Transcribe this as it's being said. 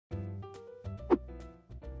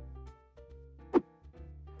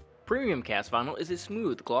Premium cast vinyl is a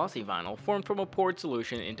smooth, glossy vinyl formed from a poured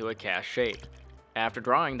solution into a cast shape. After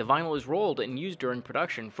drying, the vinyl is rolled and used during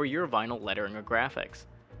production for your vinyl lettering or graphics.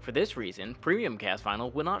 For this reason, premium cast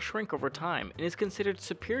vinyl will not shrink over time and is considered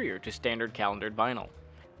superior to standard calendered vinyl.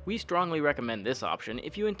 We strongly recommend this option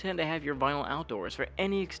if you intend to have your vinyl outdoors for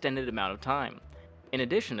any extended amount of time. In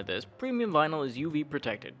addition to this, premium vinyl is UV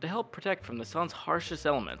protected to help protect from the sun's harshest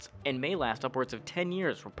elements and may last upwards of 10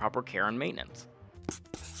 years with proper care and maintenance.